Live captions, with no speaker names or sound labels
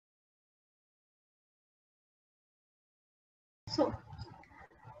So,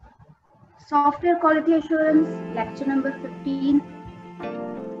 software quality assurance, lecture number 15.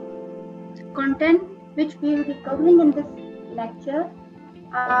 Content which we will be covering in this lecture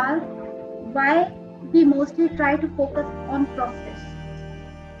are why we mostly try to focus on process.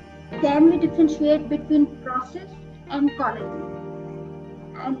 Can we differentiate between process and quality?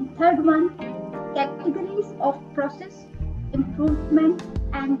 And third one, categories of process improvement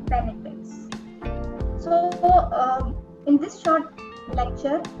and benefits. So in this short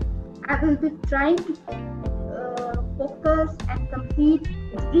lecture, I will be trying to focus and complete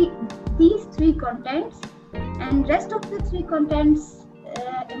these three contents, and rest of the three contents,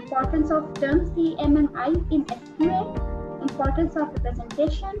 importance of terms CMMI in SQA, importance of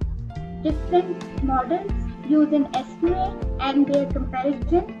representation, different models used in SQA and their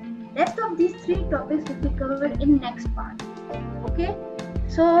comparison. Rest of these three topics will be covered in next part. Okay,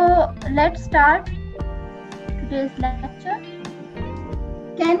 so let's start today's lecture.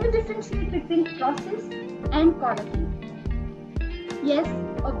 Can we differentiate between process and quality? Yes,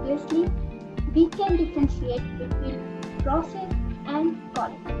 obviously, we can differentiate between process and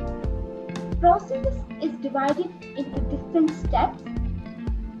quality. Process is divided into different steps,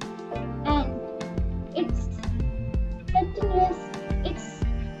 and it's continuous. It's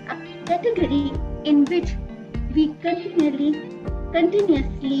a category in which we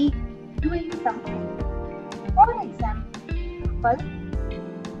continuously doing something. For example,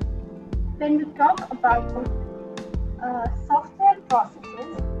 when we talk about software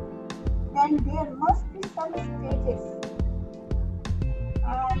processes, then there must be some stages,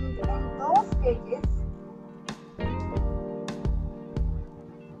 and in those stages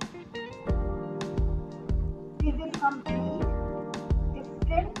we will complete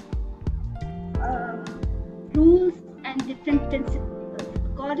different rules and different principles.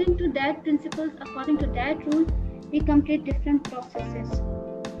 According to that rule, we complete different processes.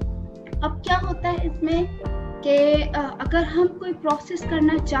 अब क्या होता है इसमें कि अगर हम कोई process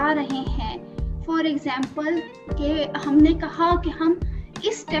करना चाह रहे हैं, फॉर एग्जांपल कि हमने कहा कि हम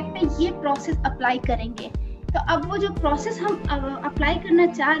इस स्टेप पे ये प्रोसेस अप्लाई करेंगे, तो अब वो जो प्रोसेस हम अप्लाई करना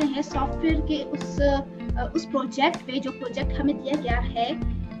चाह रहे हैं सॉफ्टवेयर के उस प्रोजेक्ट पे, जो प्रोजेक्ट हमें दिया गया है,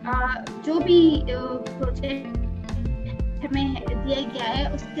 जो भी प्रोजेक्ट हमें दिया गया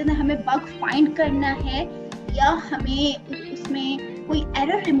है उसके अंदर हमें बग फाइंड करना है या हमें उसमें कोई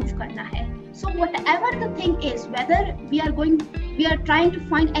एरर रिमूव करना है. So whatever the thing is, whether we are trying to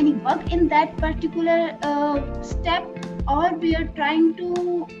find any bug in that particular step, or we are trying to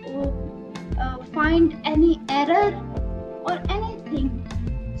find any error or anything,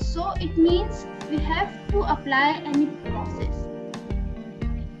 so it means we have to apply any process.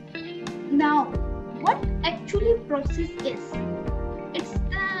 Now, what actually process is? It's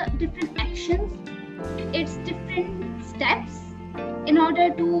the different actions, it's different steps in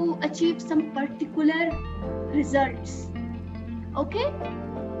order to achieve some particular results. Okay?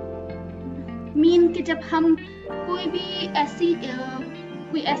 Mean कि जब हम कोई भी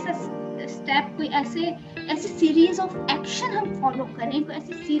कोई ऐसा step, कोई ऐसी series of action हम फॉलो करें,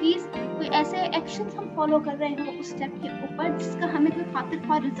 कोई ऐसे एक्शंस हम फॉलो कर रहे हो उस स्टेप के ऊपर जिसका हमें कोई खातिर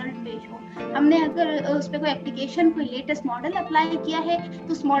ख्वाह रिजल्ट पेश हो. हमने अगर उस पर कोई एप्लीकेशन, कोई लेटेस्ट मॉडल अप्लाई किया है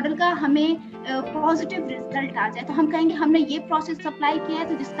तो उस मॉडल का हमें पॉजिटिव रिजल्ट आ जाए, तो हम कहेंगे हमने ये प्रोसेस अप्लाई किया है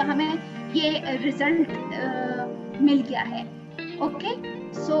तो जिसका हमें ये रिजल्ट मिल गया है. ओके,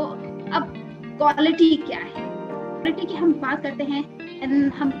 सो अब क्वालिटी क्या है? क्वालिटी की हम बात करते हैं,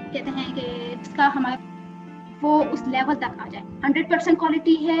 हम कहते हैं कि इसका हमारे वो उस लेवल तक आ जाए. 100%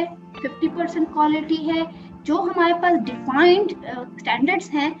 क्वालिटी है, 50% क्वालिटी है, जो हमारे पास डिफाइंड स्टैंडर्ड्स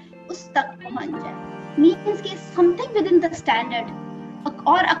हैं उस तक पहुंच जाए. मीन्स कि something with in the standard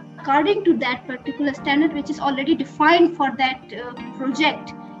or according to that particular standard which is already defined for that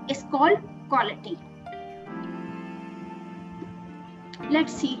project is called quality.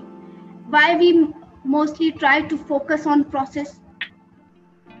 Let's see why we mostly try to focus on process.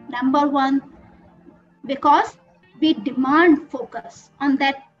 Number one, because we demand focus on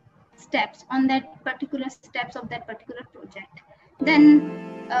that particular steps of that particular project. Then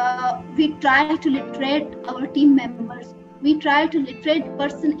we try to literate our team members. We try to literate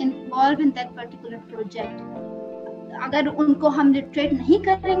person involved in that particular project. अगर उनको हम literate नहीं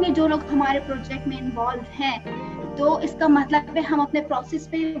करेंगे, जो लोग हमारे project में involve हैं, तो इसका मतलब है हम अपने प्रोसेस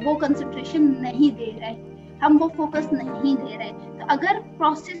पे वो कंसंट्रेशन नहीं दे रहे, हम वो फोकस नहीं दे रहे. तो अगर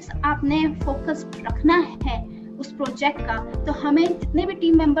प्रोसेस आपने फोकस रखना है उस प्रोजेक्ट का, तो हमें जितने भी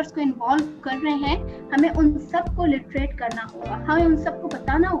टीम मेंबर्स को इन्वॉल्व कर रहे हैं, हमें उन सबको लिटरेट करना होगा. हमें उन सबको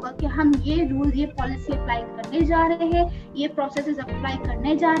बताना होगा कि हम ये रूल, ये पॉलिसी अप्लाई करने जा रहे हैं, ये प्रोसेसेस अप्लाई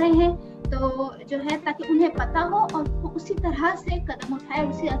करने जा रहे हैं, तो जो है ताकि उन्हें पता हो और वो उसी तरह से कदम उठाए,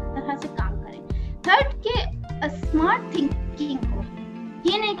 उसी तरह से काम करें। थर्ड के स्मार्ट थिंकिंग हो,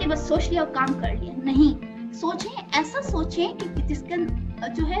 ये नहीं कि बस सोच लिया और काम कर लिया, नहीं, सोचें, ऐसा सोचें कि जिसका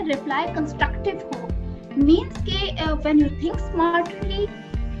जो है रिप्लाई कंस्ट्रक्टिव हो। मीन्स के when you think smartly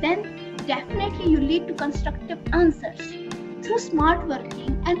then definitely you lead to constructive answers. Through smart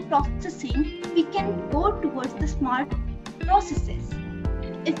working and processing, we can go towards the smart processes.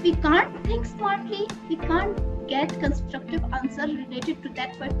 If we can't think smartly, we can't get constructive answer related to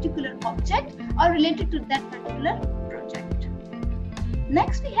that particular object or related to that particular project.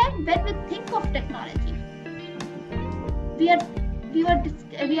 Next we have when we think of technology. We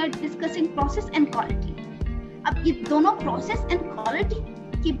are discussing process and quality. अब ये दोनों process and quality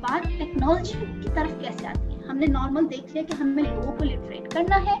की बात technology की तरफ कैसे आती है। हमने नॉर्मल देख लिया कि हमें लोगों को लिटरेट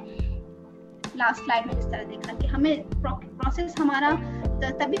करना है, लास्ट स्लाइड में जिस तरह देखा कि हमें प्रोसेस हमारा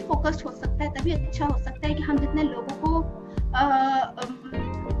तभी फोकस्ड हो सकता है, तभी अच्छा हो सकता है कि हम जितने लोगों को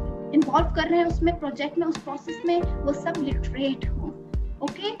इन्वॉल्व कर रहे हैं उसमें प्रोजेक्ट में, उस प्रोसेस में, वो सब लिटरेट हो।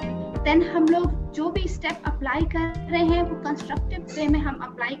 ओके, देन हम लोग जो भी स्टेप अप्लाई कर रहे हैं वो कंस्ट्रक्टिव वे में हम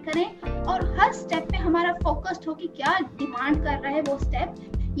अप्लाई करें और हर स्टेप पे हमारा फोकस्ड हो कि क्या डिमांड कर रहा है वो स्टेप,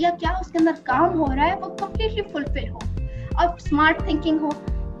 या क्या उसके अंदर काम हो रहा है वो कंप्लीटली फुलफिल हो और स्मार्ट थिंकिंग हो।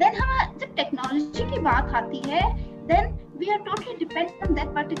 देन हम जब टेक्नोलॉजी की बात आती है then we are totally dependent on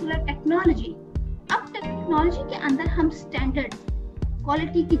that particular technology. अब टेक्नोलॉजी के अंदर हम स्टैंडर्ड्स,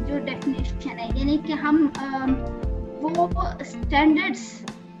 क्वालिटी की जो डेफिनेशन है, यानी कि हम वो स्टैंडर्ड्स,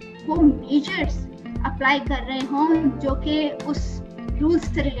 वो मेजर्स अप्लाई कर रहे हों जो कि उस रूल्स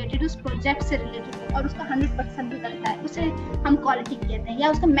से रिलेटेड, उस प्रोजेक्ट से रिलेटेड और उसका 100% रिजल्ट है, उसे हम क्वालिटी कहते हैं, या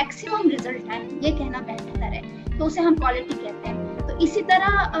उसका मैक्सिमम रिजल्ट है ये कहना बेहतर है, तो उसे हम क्वालिटी कहते हैं। तो इसी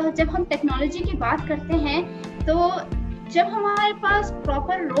तरह जब हम टेक्नोलॉजी की बात करते हैं तो जब हमारे पास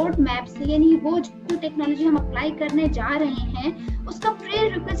प्रॉपर रोड मैप से, यानी वो जो टेक्नोलॉजी हम अप्लाई करने जा रहे हैं उसका प्री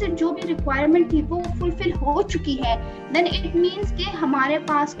रिक्विजिट जो भी रिक्वायरमेंट थी वो फुलफिल हो चुकी है, देन इट मीन्स कि हमारे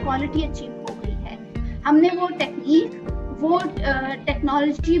पास क्वालिटी अचीव हो गई है। हमने वो टेक्निक, वो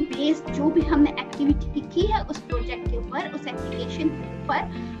टेक्नोलॉजी बेस्ड जो भी हमने एक्टिविटी की है उस प्रोजेक्ट के ऊपर, उस एप्लीकेशन के ऊपर,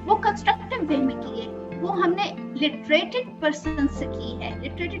 वो कंस्ट्रक्टिव वे में की है, वो हमने लिटरेटेड पर्सन से की है,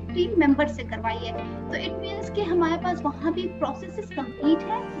 लिटरेटेड टीम मेंबर से करवाई है। तो इट मीन्स कि हमारे पास वहाँ भी प्रोसेसेस कंप्लीट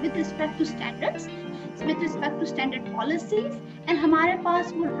है with respect to standards, with respect to standard policies, and हमारे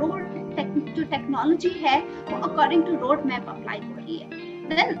पास वो रोड जो टेक्नोलॉजी है वो according to road map apply हो रही है।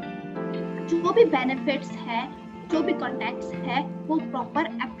 देन जो भी बेनिफिट्स है, जो भी कॉन्टेक्ट्स है वो प्रॉपर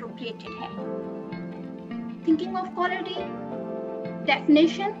एप्रोप्रिएटेड है। Thinking of quality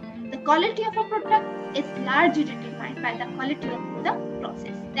definition, the quality of a product is largely determined by the quality of the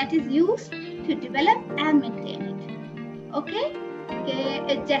process that is used to develop and maintain it. Okay?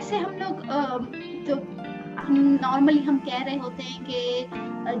 कि जैसे हम लोग जो हम नॉर्मली हम कह रहे होते हैं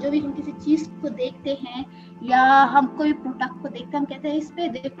कि जो भी हम किसी चीज को देखते हैं या हम कोई प्रोडक्ट को देखते हैं, हम कहते हैं इस पे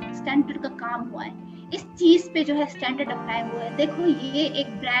स्टैंडर्ड का काम हुआ है, इस चीज पे जो है स्टैंडर्ड अप्लाई हुआ है, देखो ये एक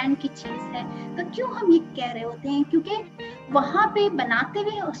ब्रांड की चीज है। तो क्यों हम ये कह रहे होते हैं? क्योंकि वहां पे बनाते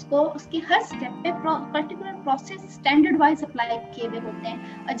हुए उसको, उसके हर स्टेप पे particular process standard wise apply किए हुए होते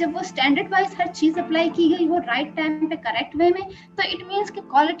हैं, और जब वो स्टैंडर्ड वाइज हर चीज अप्लाई की गई वो राइट टाइम पे करेक्ट वे में, तो इट मीन्स कि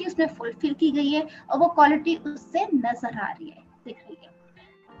क्वालिटी उसमें फुलफिल की गई है और वो क्वालिटी उससे नजर आ रही है, दिख रही है।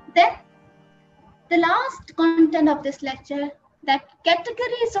 Then the last content of this lecture, that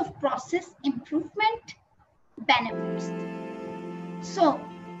categories of process improvement benefits. So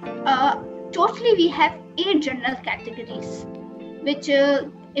totally we have 8 general categories which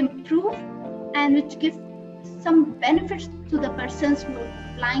improve and which give some benefits to the persons who are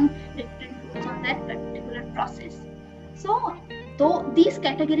applying different rules on that particular process. So these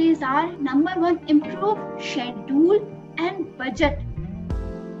categories are: number 1, improve schedule and budget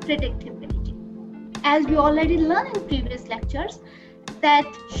predictability. As we already learned in previous lectures,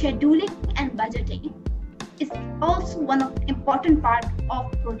 that scheduling and budgeting is also one of the important part of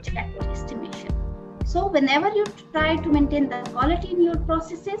project estimation. So whenever you try to maintain the quality in your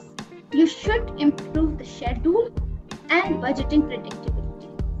processes, you should improve the schedule and budgeting predictability.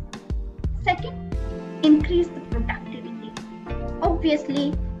 Second, increase the productivity.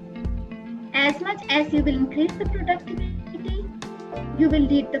 Obviously, as much as you will increase the productivity, you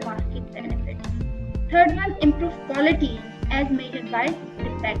will lead the market benefits. Third one, improve quality as measured by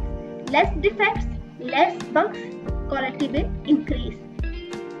defects. Less defects, less bugs, quality will increase.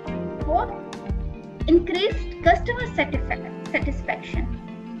 Fourth, increased customer satisfaction.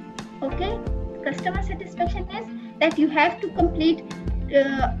 Okay, customer satisfaction is that you have to complete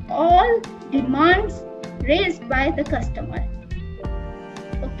all demands raised by the customer.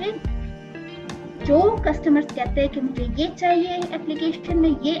 Okay, जो customers कहते हैं कि मुझे ये चाहिए application में,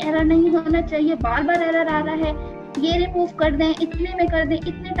 ये error नहीं होना चाहिए, बार बार एरर आ रहा है, ये रिमूव कर दें, इतने में कर दें,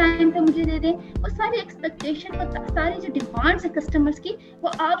 इतने टाइम पे मुझे दे दें, वो सारी एक्सपेक्टेशन, वो सारी जो डिमांड्स है कस्टमर्स की,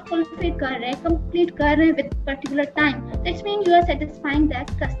 वो आप फुलफिल कर रहे हैं, कंप्लीट कर रहे हैं with particular time, it's mean you are satisfying that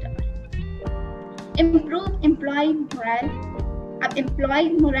customer. Improve employ moral. अब एम्प्लॉय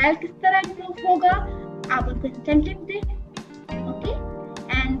मोरल किस तरह इम्प्रूव होगा? आप उनको इंसेंटिव दें, okay,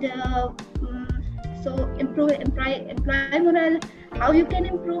 and so improve employee morale. How you can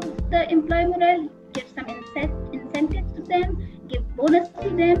improve the employee morale? Give some incentives to them, give bonus to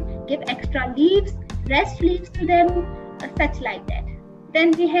them, give extra leaves, rest leaves to them, such like that.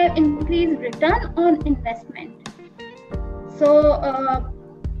 Then we have increased return on investment. So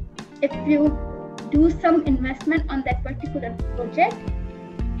if you do some investment on that particular project,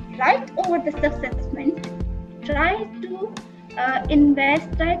 right over the assessment, try to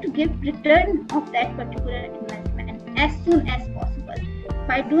invest, try to give return of that particular investment as soon as possible.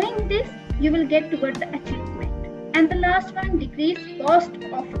 By doing this, you will get toward the achievement. And the last one, decrease cost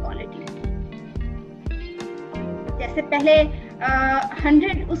of quality. जैसे पहले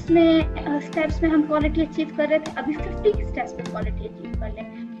 100 उसमें steps में हम quality achieve कर रहे थे, अभी 50 steps में क्वालिटी अचीव कर लें.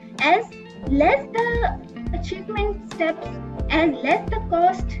 As less the achievement steps, as less the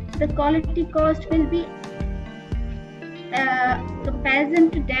cost, the quality cost will be comparison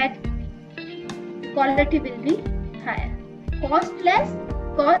to that, quality will be higher. Cost less,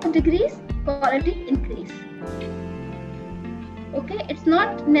 cost decrease, quality increase. Okay, it's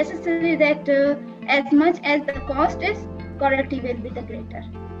not necessary that as much as the cost is, quality will be the greater.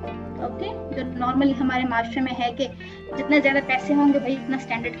 Okay, जो normally हमारे माशरे में है कि जितने ज़्यादा पैसे होंगे भाई इतना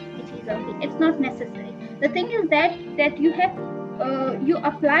स्टैंडर्ड की चीज़ होगी. It's not necessary. The thing is that you have you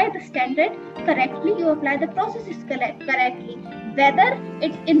apply the standard correctly, you apply the processes correctly, whether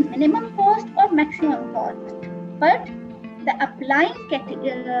it's in minimum cost or maximum cost, but the applying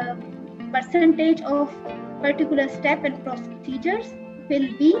percentage of particular step and procedures will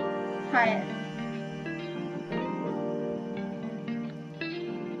be higher.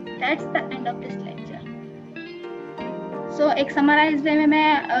 That's the end of this lecture. So एक summarized way में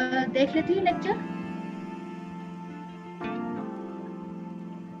मैं देख लेती हूँ lecture.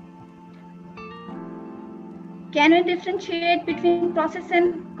 Can we differentiate between process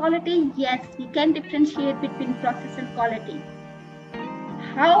and quality? Yes, we can differentiate between process and quality.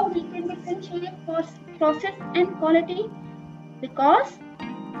 How we can differentiate process and quality? Because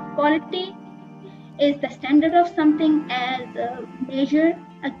quality is the standard of something as measured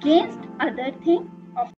against other things.